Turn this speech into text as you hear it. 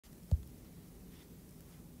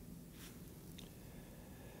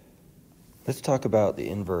Let's talk about the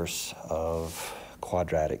inverse of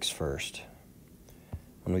quadratics first.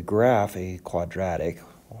 When we graph a quadratic,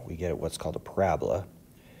 we get what's called a parabola.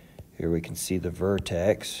 Here we can see the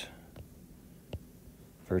vertex.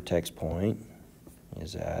 Vertex point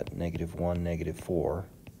is at -1, -4.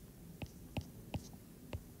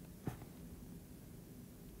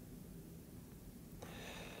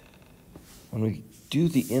 When we do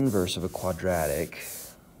the inverse of a quadratic,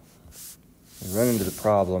 we run into the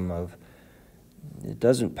problem of it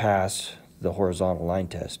doesn't pass the horizontal line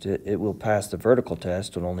test. It will pass the vertical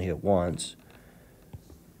test and only hit once,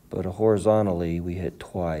 but horizontally we hit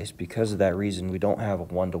twice. Because of that reason, we don't have a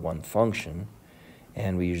one-to-one function,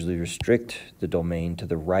 and we usually restrict the domain to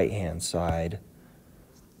the right-hand side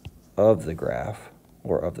of the graph,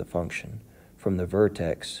 or of the function, from the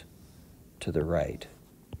vertex to the right.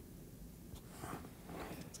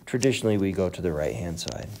 Traditionally, we go to the right-hand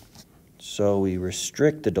side. So we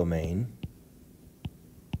restrict the domain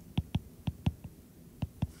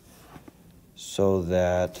so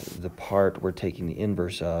that the part we're taking the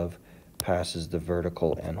inverse of passes the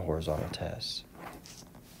vertical and horizontal tests.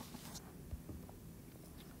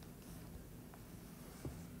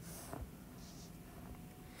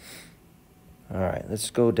 All right, let's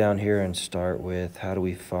go down here and start with how do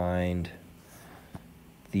we find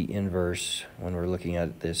the inverse when we're looking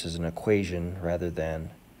at this as an equation rather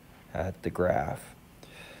than at the graph.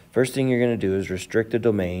 First thing you're going to do is restrict the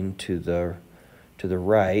domain to the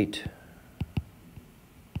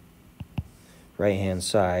right-hand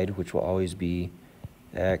side, which will always be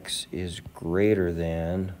x is greater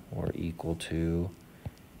than or equal to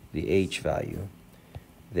the h value.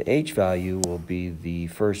 The h value will be the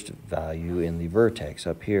first value in the vertex.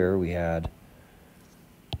 Up here we had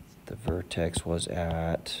the vertex was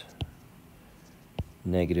at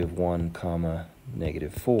 -1,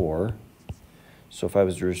 -4. So if I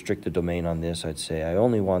was to restrict the domain on this, I'd say I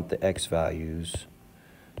only want the x values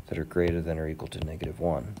that are greater than or equal to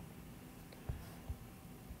 -1.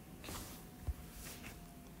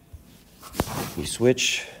 We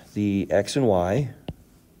switch the x and y.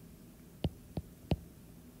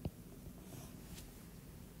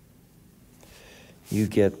 You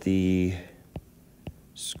get the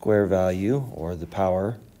square value, or the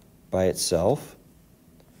power, by itself.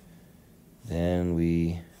 Then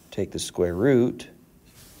we take the square root,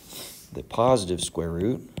 the positive square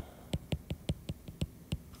root.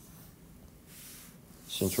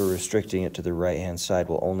 Since we're restricting it to the right-hand side,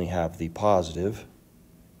 we'll only have the positive.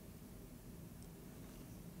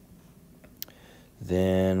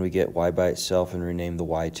 Then we get y by itself and rename the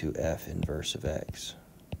y to f inverse of x.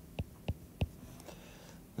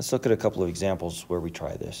 Let's look at a couple of examples where we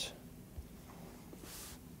try this.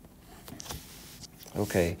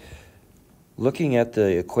 Okay, looking at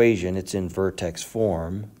the equation, it's in vertex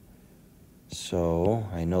form. So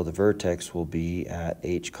I know the vertex will be at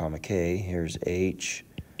h, k. Here's h,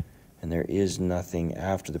 and there is nothing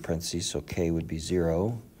after the parentheses, so k would be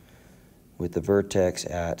 0. With the vertex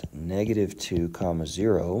at -2,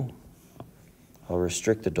 0, I'll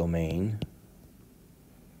restrict the domain.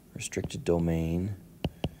 Restricted domain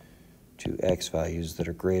to x values that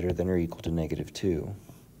are greater than or equal to -2.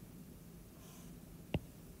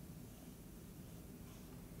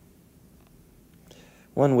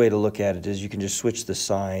 One way to look at it is you can just switch the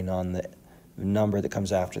sign on the number that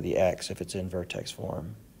comes after the x if it's in vertex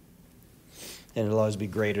form. And it'll always be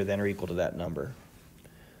greater than or equal to that number.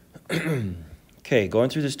 Okay, going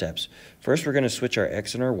through the steps. First, we're going to switch our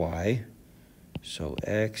x and our y. So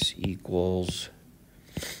x equals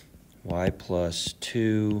y plus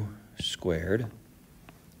 2 squared.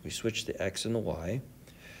 We switch the x and the y.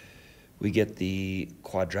 We get the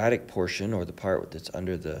quadratic portion, or the part that's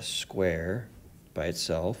under the square, by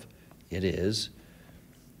itself. It is.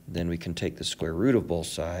 Then we can take the square root of both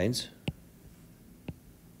sides.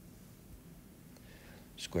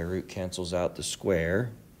 Square root cancels out the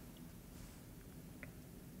square.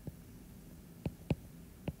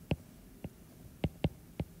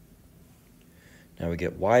 Now we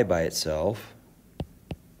get y by itself.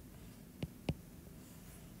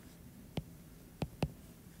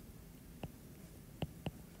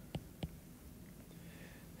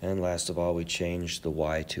 And last of all, we change the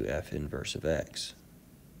y to f inverse of x.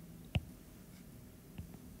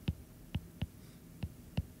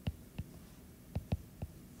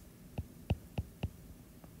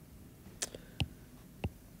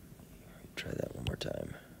 Try that one more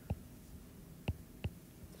time.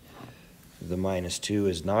 The -2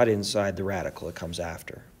 is not inside the radical, it comes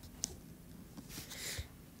after.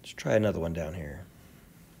 Let's try another one down here.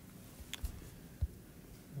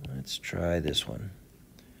 Let's try this one.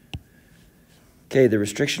 Okay, the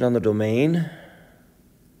restriction on the domain,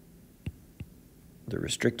 the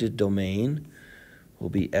restricted domain will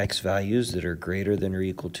be x values that are greater than or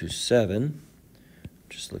equal to 7.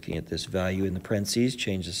 Just looking at this value in the parentheses,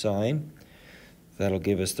 change the sign. That'll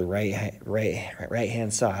give us the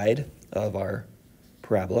right-hand side of our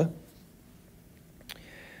parabola.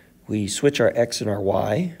 We switch our x and our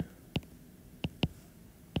y.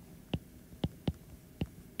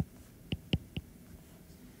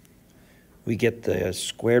 We get the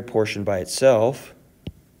squared portion by itself.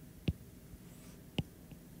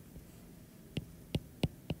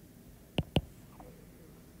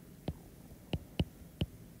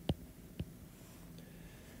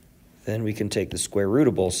 Then we can take the square root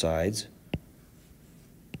of both sides.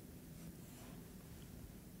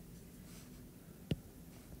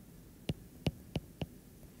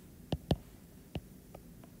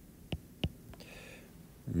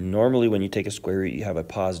 Normally when you take a square root, you have a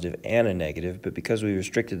positive and a negative, but because we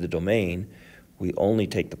restricted the domain, we only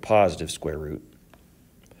take the positive square root.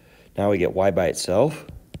 Now we get y by itself.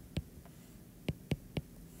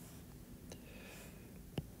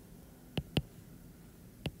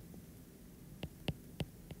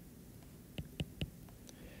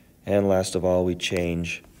 And last of all, we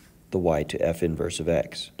change the y to f inverse of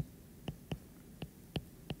x.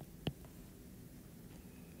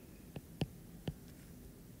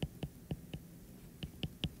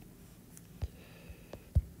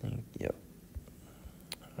 Yep.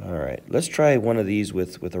 All right, let's try one of these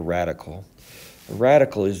with a radical. A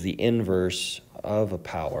radical is the inverse of a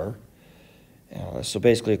power. So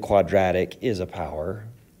basically a quadratic is a power.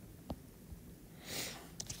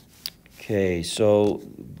 Okay, so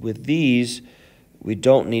with these, we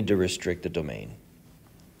don't need to restrict the domain.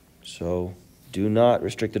 So do not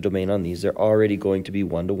restrict the domain on these. They're already going to be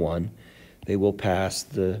 1-to-1. They will pass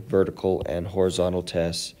the vertical and horizontal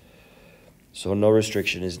tests, so no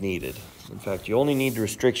restriction is needed. In fact, you only need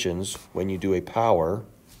restrictions when you do a power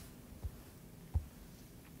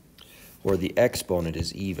where the exponent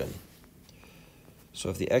is even. So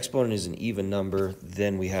if the exponent is an even number,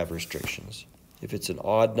 then we have restrictions. If it's an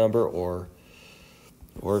odd number or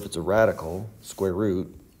if it's a radical, square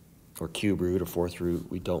root, or cube root, or fourth root,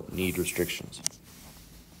 we don't need restrictions.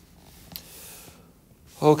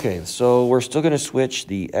 Okay, so we're still going to switch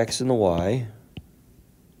the x and the y.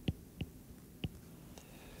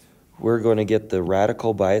 We're going to get the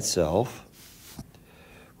radical by itself.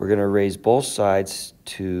 We're going to raise both sides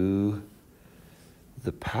to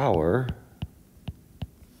the power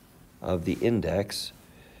of the index.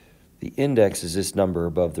 The index is this number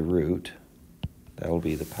above the root. That will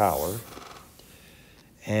be the power.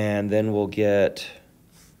 And then we'll get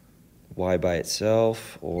y by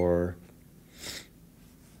itself, or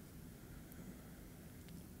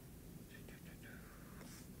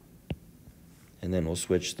and then we'll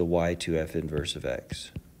switch the y to f inverse of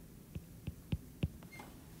x.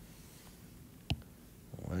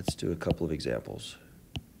 Let's do a couple of examples.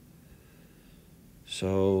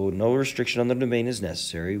 So no restriction on the domain is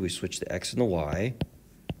necessary. We switch the x and the y.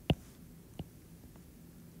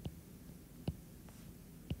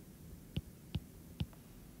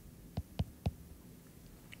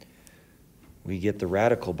 We get the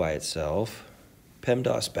radical by itself.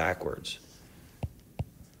 PEMDAS backwards.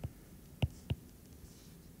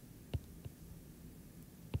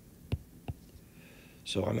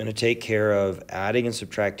 So I'm going to take care of adding and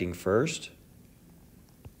subtracting first.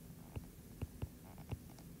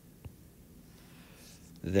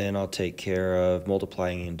 Then I'll take care of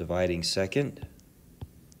multiplying and dividing second.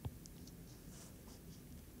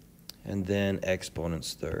 And then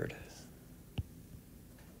exponents third.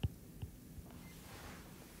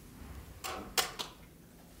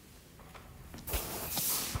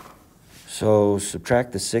 So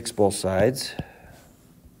subtract the 6 both sides.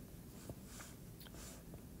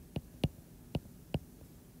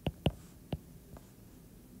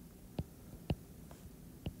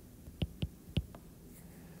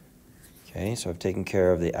 Okay, so I've taken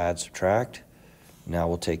care of the add, subtract. Now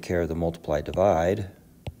we'll take care of the multiply, divide.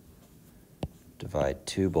 Divide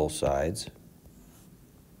 2 both sides.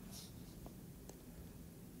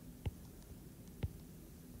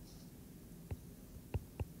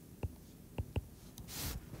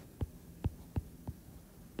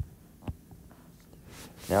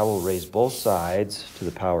 Now we'll raise both sides to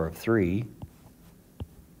the power of 3.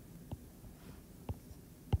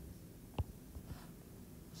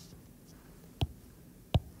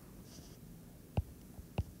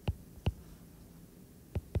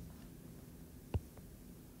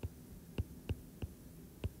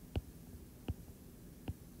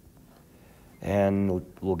 And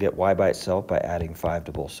we'll get y by itself by adding 5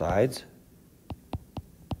 to both sides.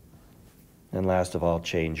 And last of all,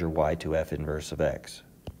 change your y to f inverse of x.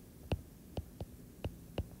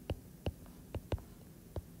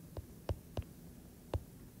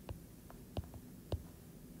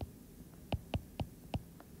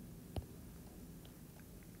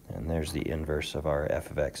 And there's the inverse of our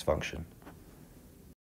f of x function.